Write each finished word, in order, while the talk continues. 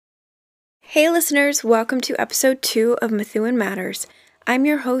Hey listeners, welcome to episode 2 of Methuen Matters. I'm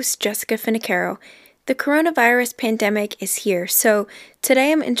your host, Jessica Finicaro. The coronavirus pandemic is here, so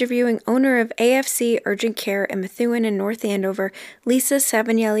today I'm interviewing owner of AFC Urgent Care in Methuen and North Andover, Lisa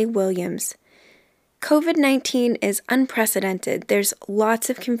Savignelli Williams. COVID-19 is unprecedented. There's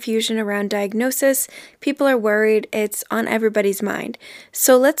lots of confusion around diagnosis. People are worried. It's on everybody's mind.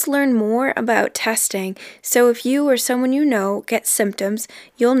 So let's learn more about testing. So if you or someone you know gets symptoms,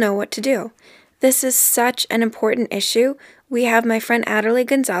 you'll know what to do. This is such an important issue. We have my friend Adderley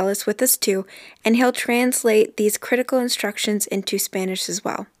Gonzalez with us too, and he'll translate these critical instructions into Spanish as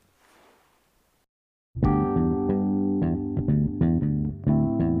well.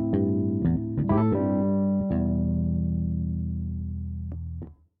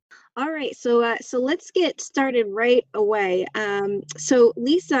 All right, so let's get started right away. So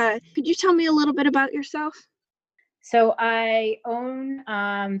Lisa, could you tell me a little bit about yourself? So I own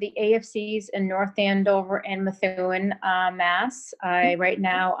the AFCs in North Andover and Methuen, Mass. Right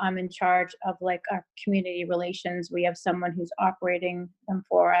now I'm in charge of our community relations. We have someone who's operating them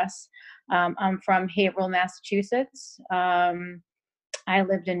for us. I'm from Haverhill, Massachusetts. I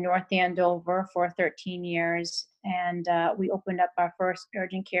lived in North Andover for 13 years, and we opened up our first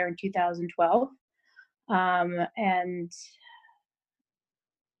urgent care in 2012. And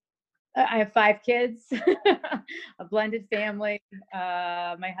I have 5 kids, a blended family.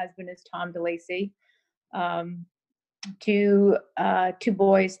 My husband is Tom DeLacy. Two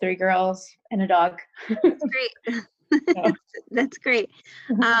boys, 3 girls, and a dog. That's great. That's great.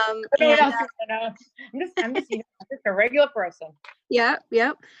 I'm just a regular person.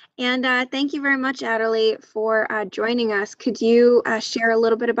 Yep. And thank you very much, Adderley, for joining us. Could you share a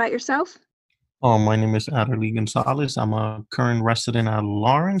little bit about yourself? My name is Adderley Gonzalez. I'm a current resident at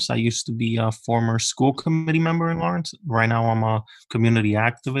Lawrence. I used to be a former school committee member in Lawrence. Right now, I'm a community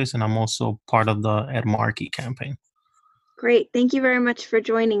activist, and I'm also part of the Ed Markey campaign. Great. Thank you very much for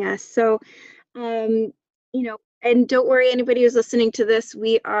joining us. So, and don't worry, anybody who's listening to this,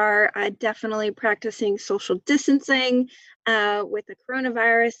 we are definitely practicing social distancing with the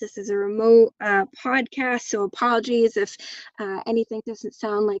coronavirus. This is a remote podcast, so apologies if anything doesn't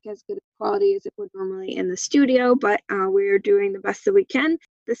sound like as good a quality as it would normally in the studio, but we're doing the best that we can.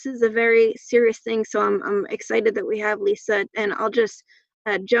 This is a very serious thing, so I'm excited that we have Lisa, and I'll just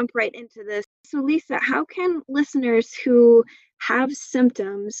jump right into this. So Lisa, how can listeners who have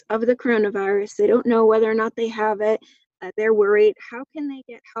symptoms of the coronavirus, they don't know whether or not they have it, they're worried, how can they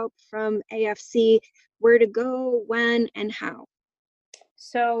get help from AFC? Where to go, when, and how?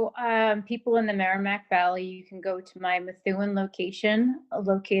 So people in the Merrimack Valley, you can go to my Methuen location,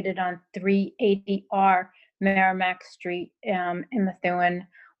 located on 380R Merrimack Street in Methuen.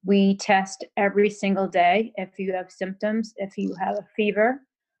 We test every single day if you have symptoms, if you have a fever,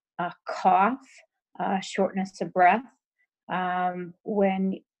 a cough, shortness of breath.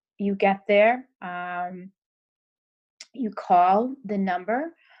 When you get there, you call the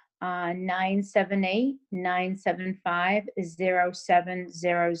number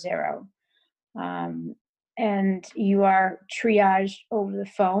 978-975-0700. And you are triaged over the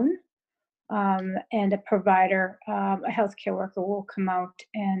phone, and a provider, a healthcare worker will come out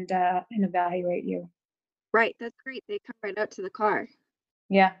and evaluate you. Right, that's great. They come right out to the car.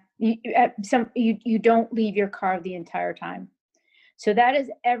 Yeah, you don't leave your car the entire time. So that is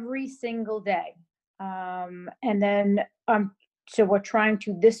every single day. And then so we're trying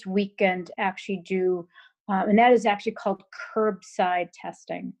to this weekend actually do, and that is actually called curbside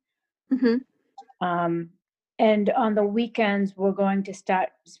testing. Mm-hmm. And on the weekends, we're going to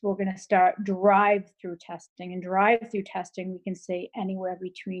start drive-through testing. And drive-through testing, we can say anywhere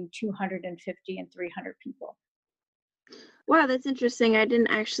between 250 and 300 people. Wow, that's interesting. I didn't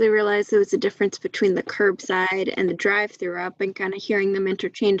actually realize there was a difference between the curbside and the drive-through. I've been kind of hearing them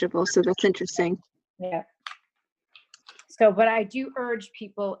interchangeable, so that's interesting. Yeah. So, but I do urge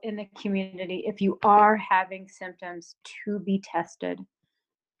people in the community, if you are having symptoms, to be tested.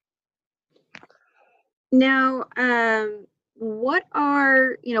 Now, what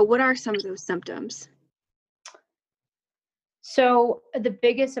are some of those symptoms? So the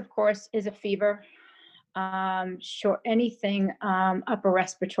biggest, of course, is a fever. Anything upper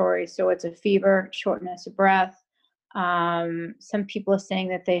respiratory. So it's a fever, shortness of breath. Some people are saying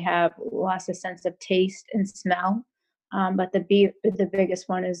that they have lost a sense of taste and smell. But the biggest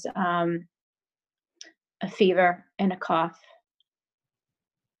one is a fever and a cough.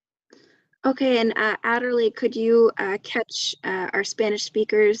 Okay, and Adderley, could you catch our Spanish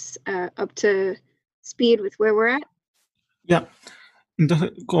speakers up to speed with where we're at? Yeah.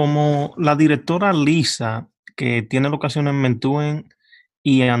 Entonces, como la directora Lisa, que tiene locaciones en Methuen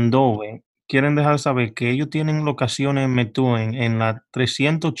y Andover, quieren dejar saber que ellos tienen locaciones en Methuen en la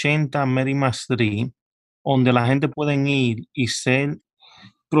 380 Merrimack Street, donde la gente puede ir y ser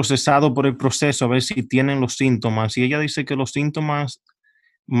procesado por el proceso a ver si tienen los síntomas. Y ella dice que los síntomas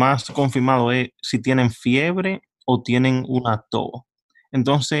más confirmados es si tienen fiebre o tienen una tos.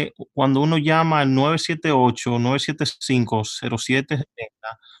 Entonces, cuando uno llama al 978-975-0770,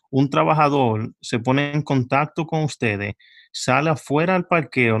 un trabajador se pone en contacto con ustedes, sale afuera al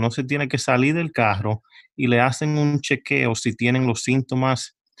parqueo, no se tiene que salir del carro y le hacen un chequeo si tienen los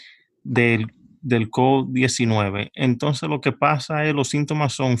síntomas del, del COVID-19. Entonces, lo que pasa es los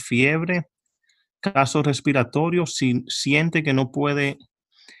síntomas son fiebre, casos respiratorios, si siente que no puede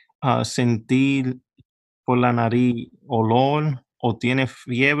sentir por la nariz olor o tiene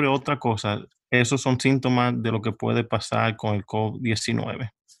fiebre, otra cosa. Esos son síntomas de lo que puede pasar con el COVID-19.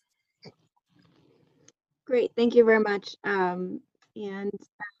 Great, thank you very much. And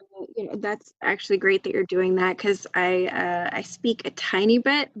that's actually great that you're doing that, because I speak a tiny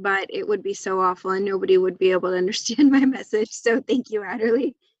bit, but it would be so awful and nobody would be able to understand my message. So thank you,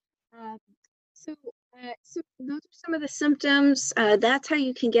 Adderley. Um, so those are some of the symptoms. That's how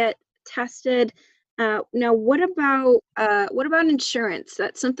you can get tested. Now, what about insurance?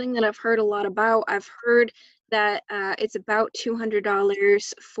 That's something that I've heard a lot about. I've heard that it's about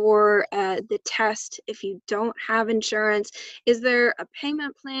 $200 for the test if you don't have insurance. Is there a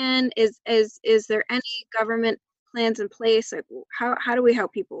payment plan? Is there any government plans in place? Like, how do we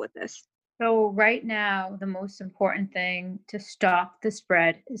help people with this? So right now, the most important thing to stop the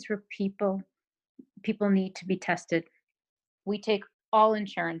spread is for people need to be tested. We take all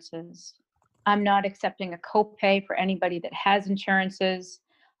insurances. I'm not accepting a copay for anybody that has insurances.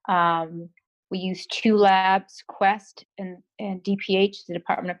 We use two labs, Quest and DPH, the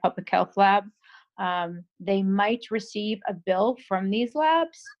Department of Public Health lab. They might receive a bill from these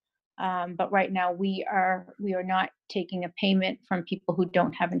labs, but right now we are not taking a payment from people who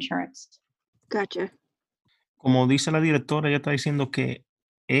don't have insurance. Gotcha. Como dice la directora, ella está diciendo que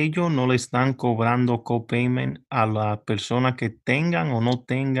ellos no le están cobrando copayment a las personas que tengan o no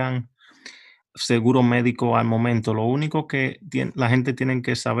tengan seguro médico al momento. Lo único que la gente tiene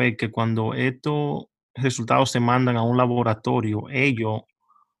que saber que cuando estos resultados se mandan a un laboratorio, ellos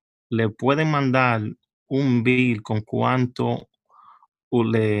le pueden mandar un bill con cuánto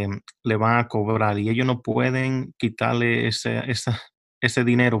le, le van a cobrar y ellos no pueden quitarle ese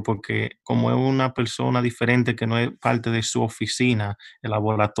dinero porque como es una persona diferente que no es parte de su oficina, el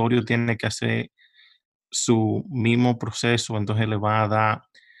laboratorio tiene que hacer su mismo proceso, entonces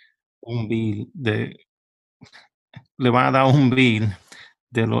un bill de, le van a dar un bill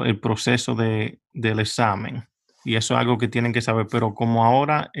el proceso del examen. Y eso es algo que tienen que saber. Pero como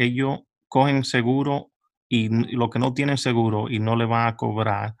ahora ellos cogen seguro y lo que no tienen seguro y no le van a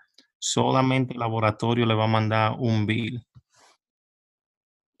cobrar, solamente el laboratorio le va a mandar un bill.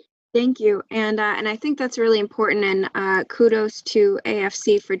 Thank you. And I think that's really important, and kudos to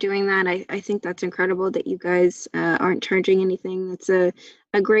AFC for doing that. I think that's incredible that you guys aren't charging anything. That's a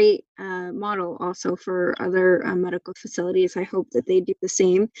great model also for other medical facilities. I hope that they do the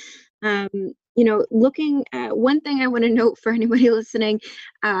same. Looking at one thing I want to note for anybody listening,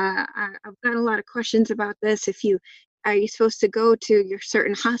 I've got a lot of questions about this. Are you supposed to go to your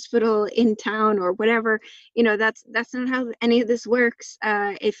certain hospital in town or whatever? That's not how any of this works.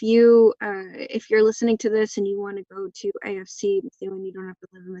 If you're listening to this and you want to go to AFC Methuen, you don't have to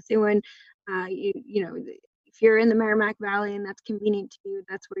live in Methuen. If you're in the Merrimack Valley and that's convenient to you,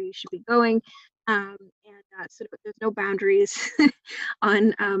 that's where you should be going. So there's no boundaries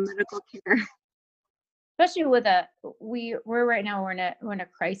on medical care. Especially with we're right now we're in a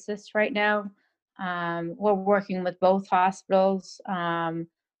crisis right now. We're working with both hospitals,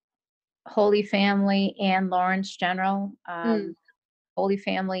 Holy Family and Lawrence General. Holy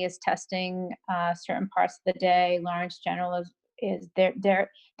Family is testing certain parts of the day. Lawrence General is the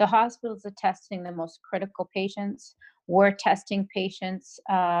hospitals are testing the most critical patients. We're testing patients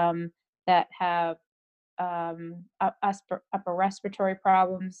that have upper respiratory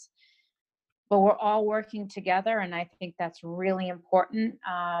problems. But we're all working together, and I think that's really important.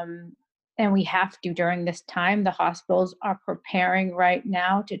 And we have to during this time. The hospitals are preparing right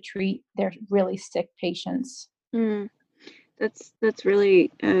now to treat their really sick patients. That's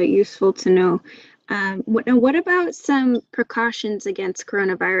really useful to know. What about some precautions against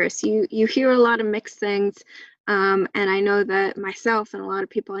coronavirus? You hear a lot of mixed things, and I know that myself and a lot of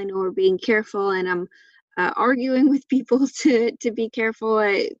people I know are being careful, and I'm arguing with people to be careful.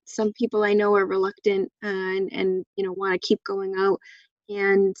 Some people I know are reluctant and want to keep going out.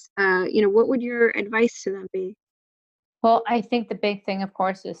 And what would your advice to them be? Well, I think the big thing, of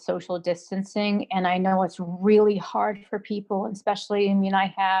course, is social distancing. And I know it's really hard for people, especially, I mean,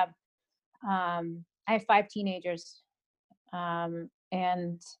 I have 5 teenagers,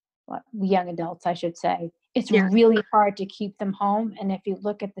 and young adults, I should say. It's Yeah. really hard to keep them home. And if you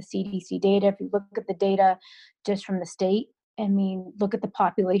look at the CDC data, if you look at the data just from the state, I mean, look at the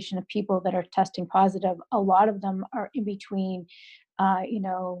population of people that are testing positive. A lot of them are in between,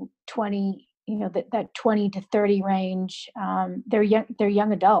 20, that 20 to 30 range. They're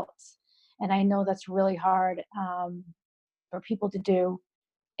young adults. And I know that's really hard for people to do.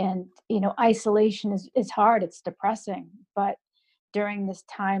 And, isolation is hard. It's depressing. But during this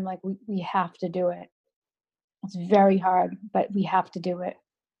time, like we have to do it. It's very hard, but we have to do it.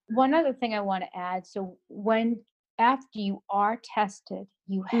 One other thing I want to add, so after you are tested,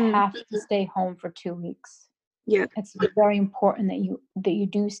 you have to stay home for 2 weeks. Yeah. It's very important that you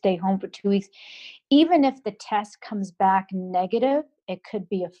do stay home for 2 weeks. Even if the test comes back negative, it could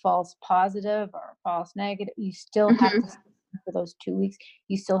be a false positive or a false negative. You still have to stay home for those 2 weeks.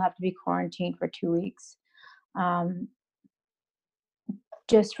 You still have to be quarantined for 2 weeks.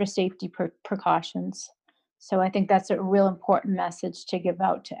 Just for safety precautions. So I think that's a real important message to give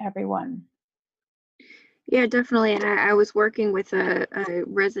out to everyone. Yeah, definitely. And I was working with a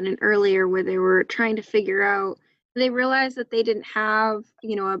resident earlier where they were trying to figure out, they realized that they didn't have,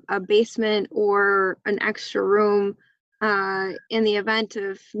 a basement or an extra room in the event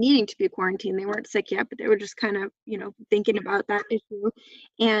of needing to be quarantined. They weren't sick yet, but they were just kind of, thinking about that issue.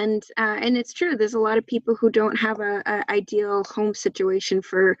 And it's true. There's a lot of people who don't have a ideal home situation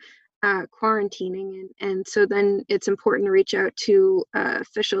for quarantining. And so then it's important to reach out to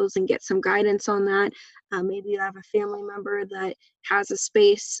officials and get some guidance on that. Maybe you have a family member that has a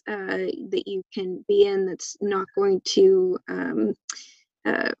space that you can be in that's not going to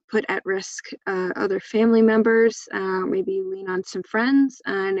put at risk other family members. Maybe lean on some friends.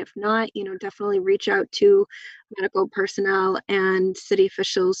 And if not, definitely reach out to medical personnel and city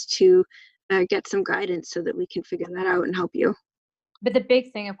officials to get some guidance so that we can figure that out and help you. But the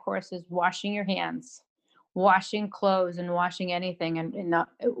big thing, of course, is washing your hands, washing clothes, and washing anything. And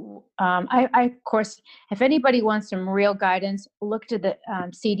I, of course, if anybody wants some real guidance, look to the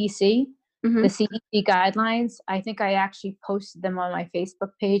CDC, the CDC guidelines. I think I actually posted them on my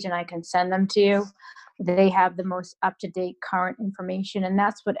Facebook page, and I can send them to you. They have the most up-to-date current information, and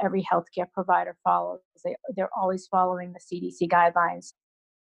that's what every healthcare provider follows. They're always following the CDC guidelines.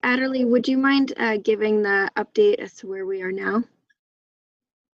 Adderley, would you mind giving the update as to where we are now?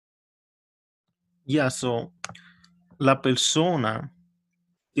 Yeah, so la persona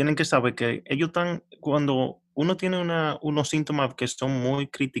tienen que saber que ellos están, cuando uno tiene unos síntomas que son muy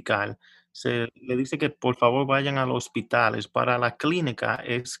critical, se le dice que por favor vayan a los hospitales. Para la clínica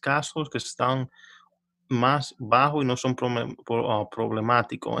es casos que están más bajos y no son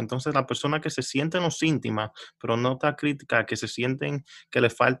problemáticos. Entonces, la persona que se sienten los síntomas, pero no está crítica, que se sienten que le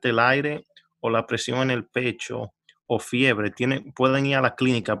falta el aire o la presión en el pecho o fiebre, pueden ir a la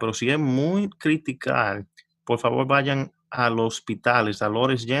clínica, pero si es muy critical, por favor vayan a los hospitales, al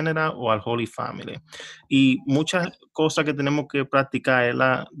Lourdes General o al Holy Family. Y muchas cosas que tenemos que practicar es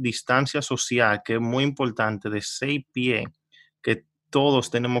la distancia social, que es muy importante, de 6 pies, que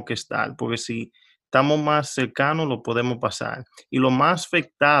todos tenemos que estar, porque si estamos más cercanos lo podemos pasar. Y lo más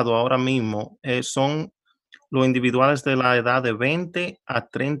afectado ahora mismo son los individuales de la edad de 20 a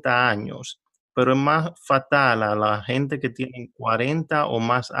 30 años, pero es más fatal a la gente que tiene 40 o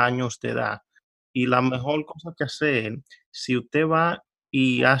más años de edad. Y la mejor cosa que hacer, si usted va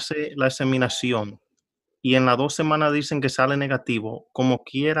y hace la examinación y en las 2 semanas dicen que sale negativo, como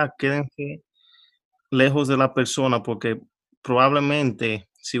quiera, quédense lejos de la persona porque probablemente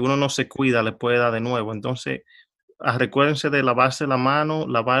si uno no se cuida le puede dar de nuevo. Entonces, recuérdense de lavarse la mano,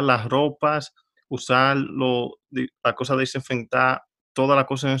 lavar las ropas, usar la cosa de desinfectar, todas las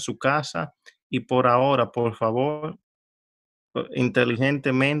cosas en su casa. Y por ahora, por favor,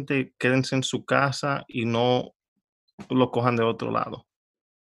 inteligentemente, quédense en su casa y no lo cojan de otro lado.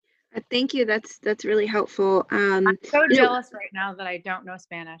 Thank you. That's really helpful. I'm so jealous right now that I don't know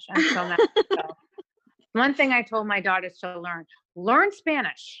Spanish. I'm so mad. One thing I told my daughters to learn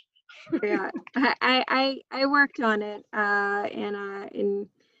Spanish. Yeah, I worked on it, and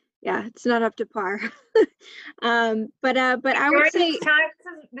yeah, it's not up to par. But I would say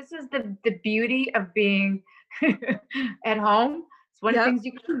this is the beauty of being at home. It's one of the things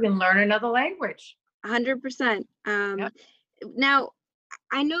you can learn another language. 100%. Now,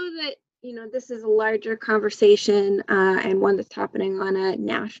 I know that this is a larger conversation and one that's happening on a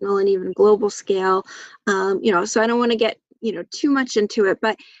national and even global scale. So I don't want to get too much into it,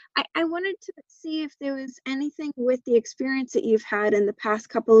 but I wanted to see if there was anything with the experience that you've had in the past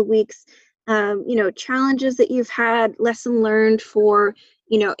couple of weeks, challenges that you've had, lesson learned for,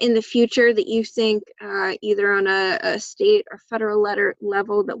 in the future that you think either on a state or federal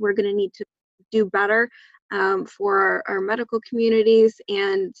level that we're going to need to do better for our medical communities,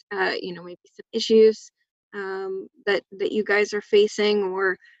 and maybe some issues that you guys are facing,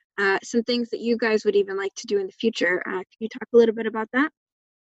 or some things that you guys would even like to do in the future. Can you talk a little bit about that?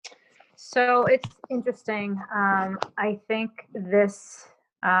 So it's interesting. I think this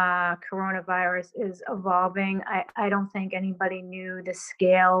coronavirus is evolving. I don't think anybody knew the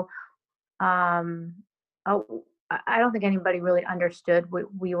scale. I don't think anybody really understood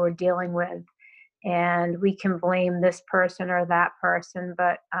what we were dealing with. And we can blame this person or that person,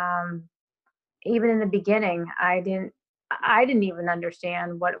 but even in the beginning, I didn't even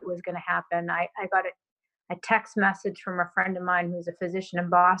understand what was going to happen. I got a text message from a friend of mine who's a physician in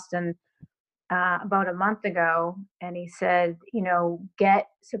Boston about a month ago, and he said, get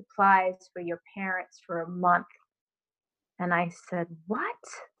supplies for your parents for a month. And I said, what?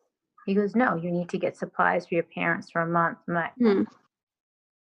 He goes, no, you need to get supplies for your parents for a month. I'm like,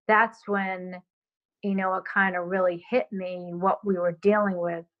 That's when, it kind of really hit me what we were dealing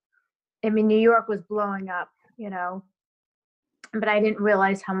with. I mean, New York was blowing up, but I didn't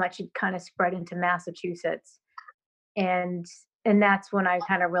realize how much it kind of spread into Massachusetts. And that's when I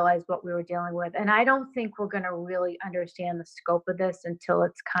kind of realized what we were dealing with. And I don't think we're going to really understand the scope of this until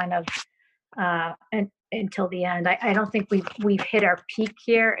it's kind of until the end. I don't think we've hit our peak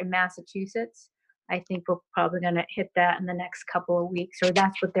here in Massachusetts. I think we're probably going to hit that in the next couple of weeks, or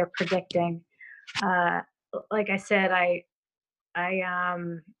that's what they're predicting. Like I said, I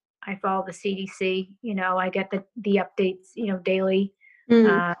follow the CDC. I get the updates, daily.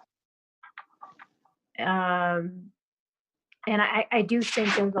 And I do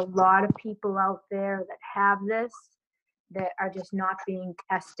think there's a lot of people out there that have this that are just not being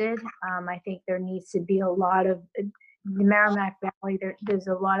tested. I think there needs to be a lot of the Merrimack Valley. There's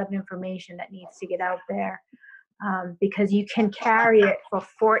a lot of information that needs to get out there, because you can carry it for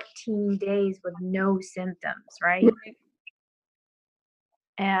 14 days with no symptoms, right?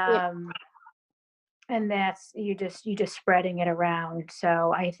 And that's you're just spreading it around.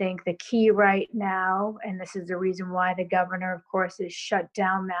 So I think the key right now, and this is the reason why the governor, of course, has shut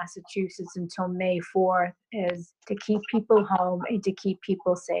down Massachusetts until May 4th, is to keep people home and to keep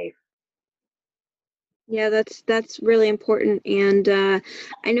people safe. Yeah, that's really important, and I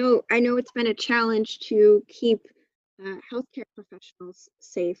know it's been a challenge to keep healthcare professionals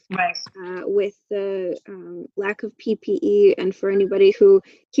safe, right? With the lack of PPE. And for anybody who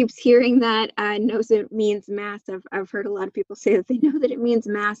keeps hearing that, knows it means masks. I've heard a lot of people say that they know that it means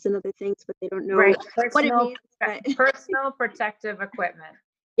masks and other things, but they don't know what it means. Personal protective equipment.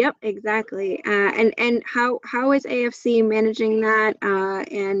 Yep, exactly. And how is AFC managing that?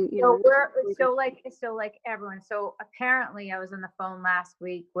 And so like everyone. So apparently, I was on the phone last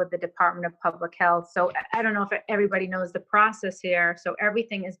week with the Department of Public Health. So I don't know if everybody knows the process here. So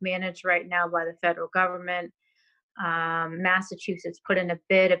everything is managed right now by the federal government. Massachusetts put in a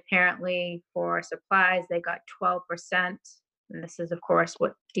bid apparently for supplies. They got 12%. And this is, of course,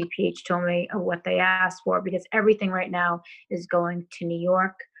 what DPH told me of what they asked for, because everything right now is going to New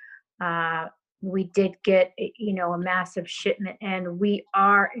York. We did get, a massive shipment, and we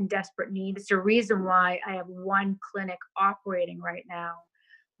are in desperate need. It's the reason why I have one clinic operating right now.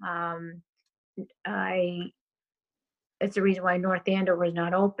 It's the reason why North Andover is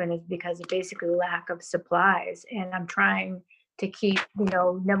not open, is because of basically lack of supplies. And I'm trying to keep,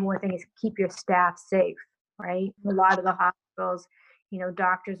 number one thing is keep your staff safe, right? A lot of the hospitals,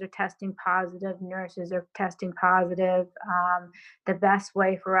 doctors are testing positive, nurses are testing positive. The best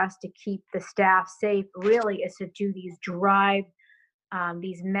way for us to keep the staff safe really is to do these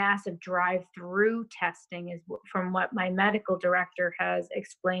massive drive-through testing, is from what my medical director has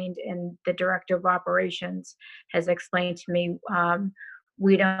explained, and the director of operations has explained to me.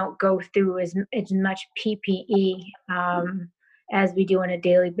 We don't go through as much PPE as we do on a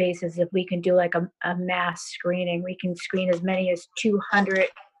daily basis. If we can do like a mass screening, we can screen as many as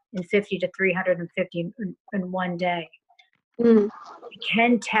 250 to 350 in one day. We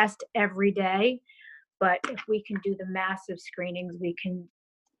can test every day, but if we can do the massive screenings, we can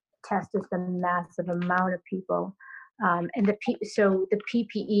test just a massive amount of people. And the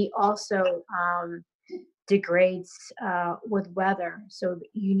PPE also degrades with weather, so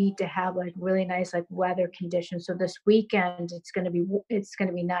you need to have like really nice weather conditions. So this weekend it's going to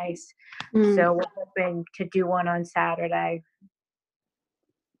be nice. So we're hoping to do one on Saturday.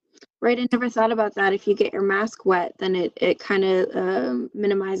 Right, I never thought about that. If you get your mask wet, then it kind of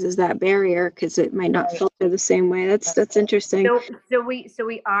minimizes that barrier because it might not Right. filter the same way. That's interesting. So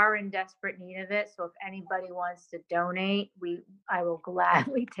we are in desperate need of it. So if anybody wants to donate, I will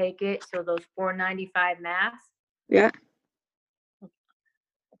gladly take it. So those $4.95 masks, Yeah,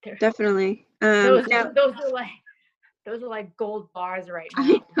 they're- definitely. those Now, those are like gold bars right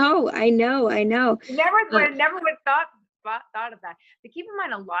now. I know. Never would have thought of that. But keep in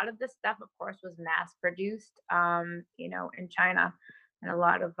mind, a lot of this stuff, of course, was mass produced, in China, and a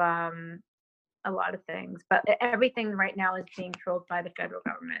lot of things. But everything right now is being controlled by the federal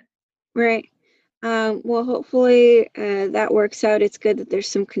government. Right. Well, hopefully that works out. It's good that there's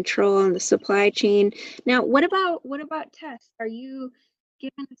some control on the supply chain. Now, what about tests? Are you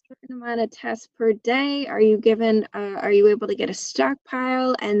given a certain amount of tests per day? Are you able to get a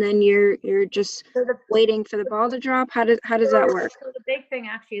stockpile and then you're just waiting for the ball to drop? How does that work? So the big thing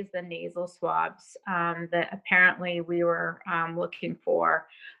actually is the nasal swabs that apparently we were looking for.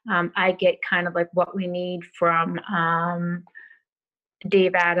 I get kind of like what we need from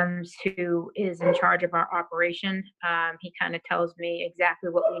Dave Adams, who is in charge of our operation. He kind of tells me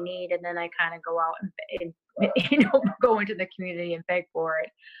exactly what we need, and then I kind of go out and go into the community and beg for it.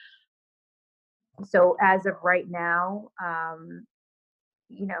 So as of right now,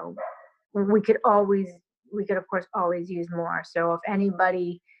 we could of course always use more. So if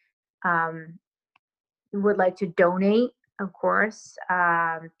anybody would like to donate, of course,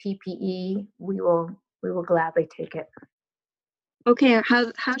 PPE, we will gladly take it. Okay,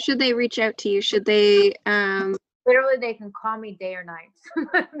 how should they reach out to you? Should they Literally, they can call me day or night.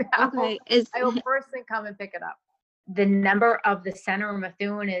 okay, I will personally come and pick it up. The number of the center of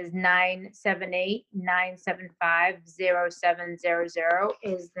Methuen is 978-975-0700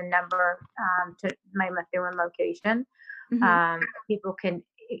 is the number to my Methuen location. People can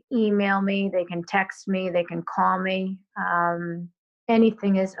email me, they can text me, they can call me.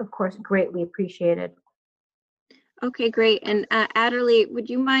 Anything is, of course, greatly appreciated. Okay, great. And Adderley, would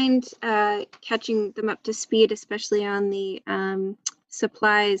you mind catching them up to speed, especially on the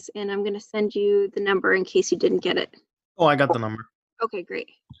supplies? And I'm going to send you the number in case you didn't get it. Oh, I got the number. Okay, great.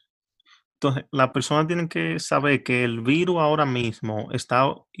 Entonces, las personas tienen que saber que el virus ahora mismo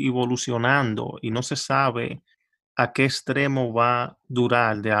está evolucionando y no se sabe a qué extremo va a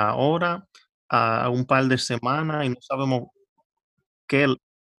durar de ahora a un par de semanas y no sabemos qué,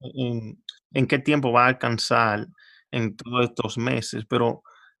 en qué tiempo va a alcanzar en todos estos meses. Pero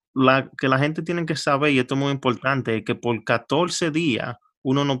que la gente tiene que saber, y esto es muy importante, es que por 14 días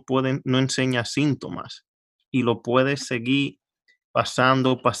uno no enseña síntomas y lo puede seguir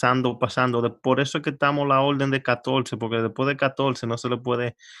pasando. Por eso es que estamos la orden de 14, porque después de 14 no se le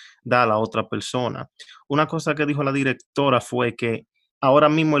puede dar a la otra persona. Una cosa que dijo la directora fue que ahora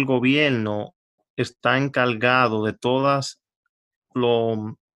mismo el gobierno está encargado de todas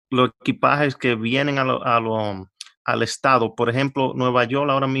los equipajes que vienen al estado. Por ejemplo, Nueva York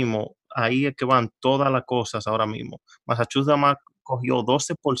ahora mismo, ahí es que van todas las cosas ahora mismo. Massachusetts más cogió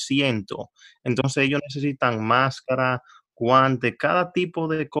 12%, entonces ellos necesitan máscara, guantes, cada tipo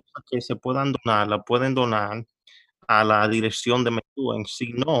de cosas que se puedan donar, la pueden donar a la dirección de Methuen.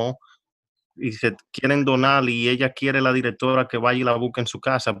 Si no, y se quieren donar y ella quiere la directora que vaya y la busque en su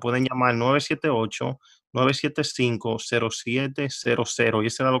casa, pueden llamar 978-975-0700 y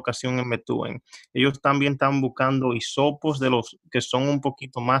esa es la locación en Methuen. Ellos también están buscando hisopos de los que son un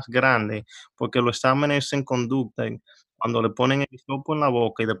poquito más grandes porque los exámenes se conducten cuando le ponen el hisopo en la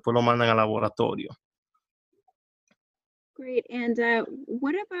boca y después lo mandan al laboratorio. Great. And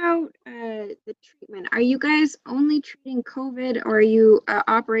what about the treatment? Are you guys only treating COVID, or are you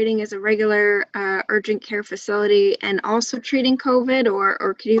operating as a regular urgent care facility and also treating COVID,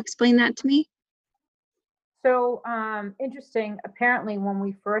 or can you explain that to me? So interesting. Apparently, when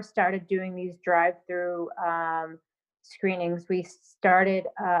we first started doing these drive-through screenings, we started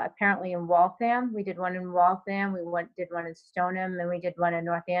apparently in Waltham. We did one in Waltham. We did one in Stoneham, and we did one in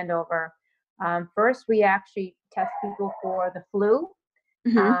North Andover. First, we actually test people for the flu,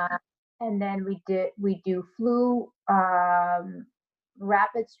 and then we do flu,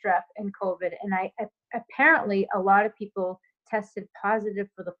 rapid strep, and COVID. And apparently a lot of people tested positive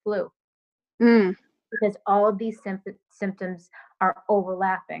for the flu because all of these symptoms are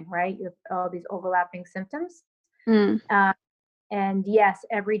overlapping, right? You have all these overlapping symptoms. And yes,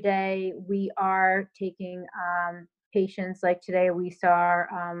 every day we are taking patients. Like today we saw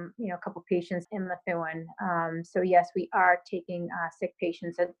a couple patients in Methuen. So yes, we are taking sick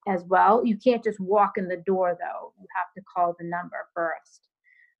patients as well. You can't just walk in the door though. You have to call the number first.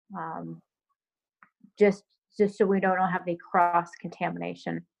 Just so we don't have any cross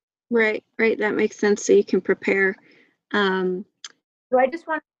contamination. Right, right. That makes sense. So you can prepare. Um, So I just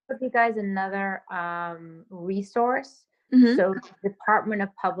want to give you guys another resource. mhm. So the Department of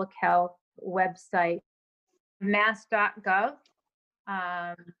Public Health website, mass.gov.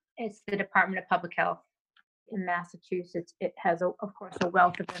 It's the Department of Public Health in Massachusetts. It has, of course, a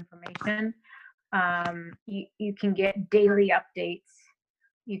wealth of information. You can get daily updates.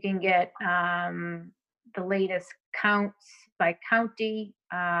 You can get the latest counts by county,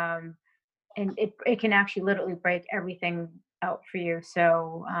 and it can actually literally break everything out for you.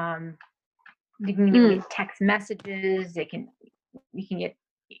 So you can get text messages. You can get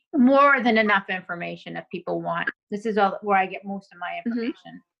more than enough information if people want. This is all where I get most of my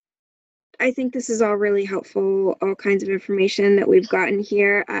information. I think this is all really helpful, all kinds of information that we've gotten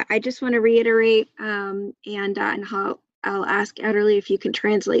here. I just want to reiterate, and I'll ask Adderley if you can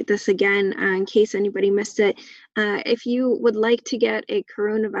translate this again in case anybody missed it. If you would like to get a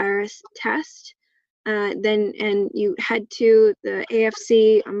coronavirus test, then and you head to the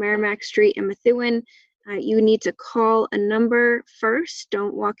AFC on Merrimack Street in Methuen, you need to call a number first.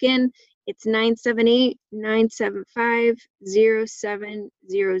 Don't walk in. It's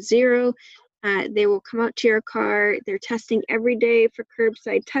 978-975-0700. They will come out to your car. They're testing every day for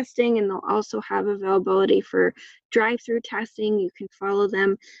curbside testing, and they'll also have availability for drive-through testing. You can follow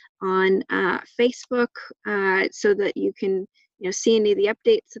them on Facebook so that you can see any of the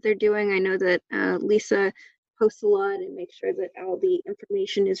updates that they're doing. I know that Lisa posts a lot and makes sure that all the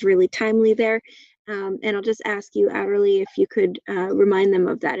information is really timely there. And I'll just ask you, Adderley, if you could remind them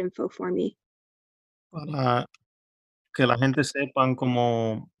of that info for me. Para que la gente sepan,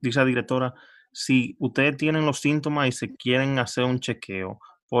 como dice la directora, si ustedes tienen los síntomas y se quieren hacer un chequeo,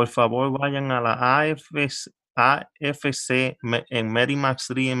 por favor vayan a la AFC en Merrimack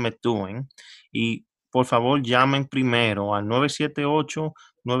Street en Methuen y por favor llamen primero al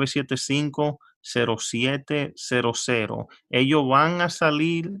 978-975-0700. Ellos van a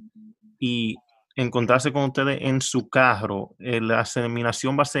salir y encontrarse con ustedes en su carro. La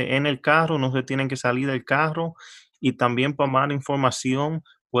examinación va a ser en el carro, no se tienen que salir del carro. Y también para más información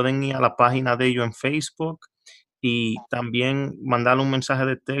pueden ir a la página de ellos en Facebook y también mandarle un mensaje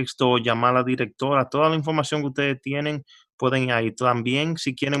de texto o llamar a la directora. Toda la información que ustedes tienen pueden ir ahí. También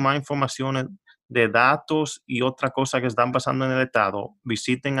si quieren más información de datos y otra cosa que están pasando en el estado,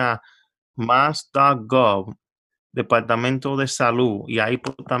 visiten a mass.gov, Departamento de Salud, y ahí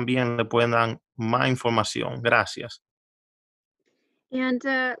también le pueden dar más información. Gracias. And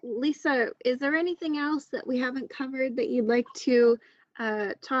Lisa, is there anything else that we haven't covered that you'd like to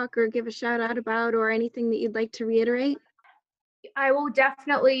talk or give a shout out about, or anything that you'd like to reiterate? I will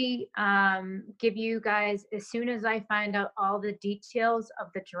definitely give you guys, as soon as I find out all the details of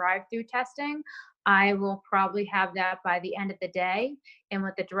the drive-through testing, I will probably have that by the end of the day. And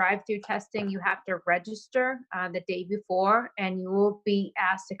with the drive-through testing, you have to register the day before, and you will be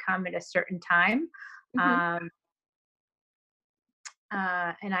asked to come at a certain time. Mhm.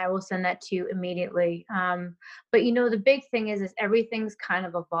 And I will send that to you immediately. But the big thing is everything's kind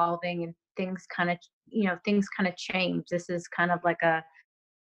of evolving, and things kind of change. This is kind of like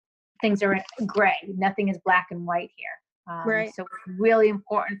things are gray. Nothing is black and white here. Right. So it's really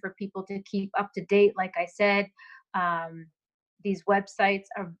important for people to keep up to date. Like I said, these websites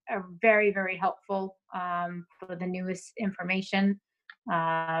are very, very helpful for the newest information.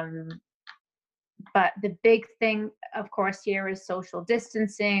 But the big thing, of course, here is social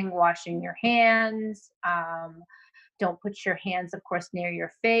distancing, washing your hands. Don't put your hands, of course, near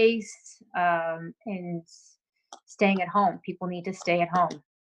your face, and staying at home. People need to stay at home.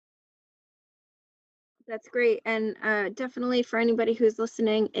 That's great. And definitely for anybody who's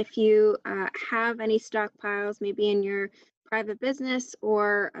listening, if you have any stockpiles, maybe in your private business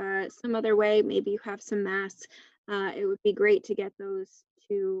or some other way, maybe you have some masks, it would be great to get those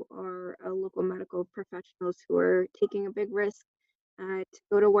to our local medical professionals who are taking a big risk to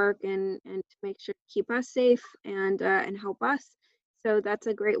go to work and to make sure to keep us safe and help us. So that's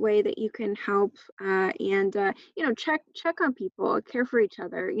a great way that you can help and check on people, care for each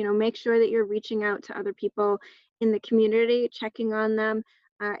other. Make sure that you're reaching out to other people in the community, checking on them.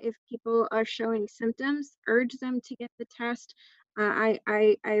 If people are showing symptoms, urge them to get the test.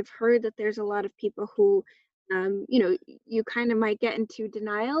 I've heard that there's a lot of people who you kind of might get into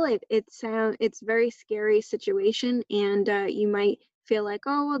denial. It's very scary situation, and you might feel like,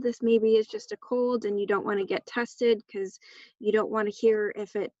 oh, well, this maybe is just a cold, and you don't want to get tested because you don't want to hear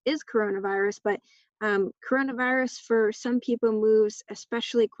if it is coronavirus. But coronavirus for some people moves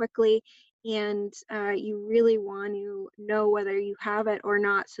especially quickly, and you really want to know whether you have it or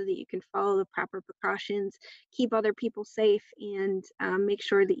not so that you can follow the proper precautions, keep other people safe, and make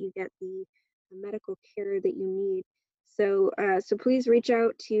sure that you get the medical care that you need. So please reach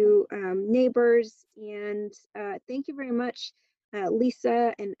out to neighbors, and thank you very much,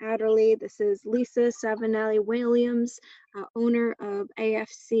 Lisa and Adderley. This is Lisa Savinelli Williams, owner of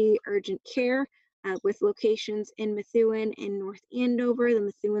AFC Urgent Care, with locations in Methuen and North Andover. The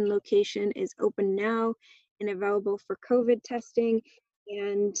Methuen location is open now and available for COVID testing.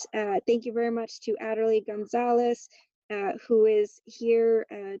 And thank you very much to Adderley Gonzalez, who is here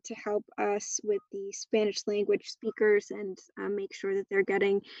to help us with the Spanish language speakers and make sure that they're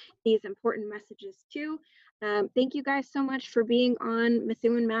getting these important messages too. Thank you guys so much for being on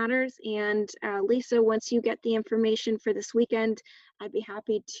Methuen Matters. And Lisa, once you get the information for this weekend, I'd be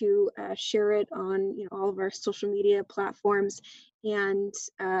happy to share it on all of our social media platforms. And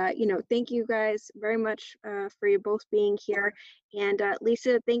thank you guys very much for you both being here. And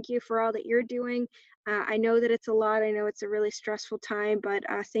Lisa, thank you for all that you're doing. I know that it's a lot. I know it's a really stressful time, but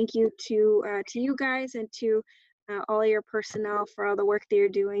thank you to you guys and to all your personnel for all the work that you're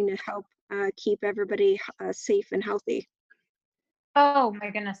doing to help keep everybody safe and healthy. Oh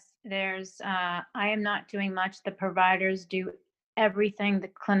my goodness, I am not doing much. The providers do everything. The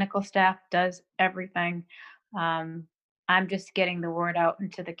clinical staff does everything. I'm just getting the word out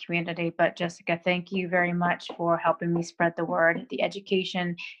into the community. But Jessica, thank you very much for helping me spread the word. The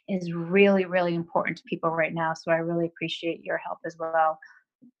education is really, really important to people right now. So I really appreciate your help as well.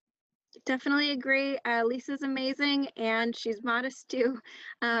 Definitely agree. Lisa's amazing and she's modest too.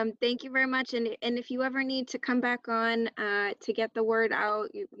 Thank you very much. And if you ever need to come back on to get the word out,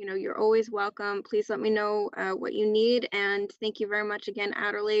 you're always welcome. Please let me know what you need. And thank you very much again,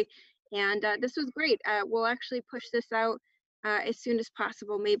 Adderley. And this was great. We'll actually push this out as soon as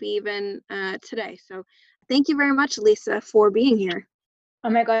possible, maybe even today. So thank you very much, Lisa, for being here. Oh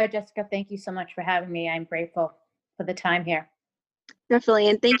my God, Jessica, thank you so much for having me. I'm grateful for the time here. Definitely.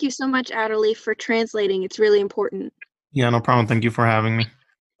 And thank you so much, Adderley, for translating. It's really important. Yeah, no problem. Thank you for having me.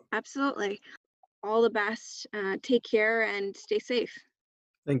 Absolutely. All the best. Take care and stay safe.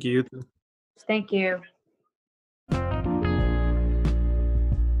 Thank you. You too. Thank you.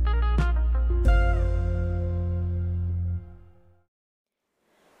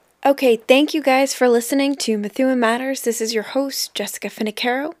 Okay, thank you guys for listening to Methuen Matters. This is your host, Jessica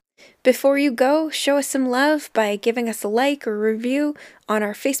Finicaro. Before you go, show us some love by giving us a like or review on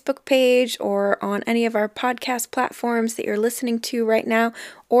our Facebook page or on any of our podcast platforms that you're listening to right now,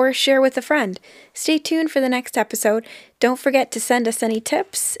 or share with a friend. Stay tuned for the next episode. Don't forget to send us any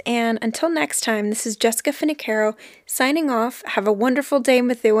tips. And until next time, this is Jessica Finicaro signing off. Have a wonderful day,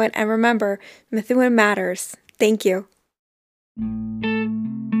 Methuen, and remember, Methuen matters. Thank you.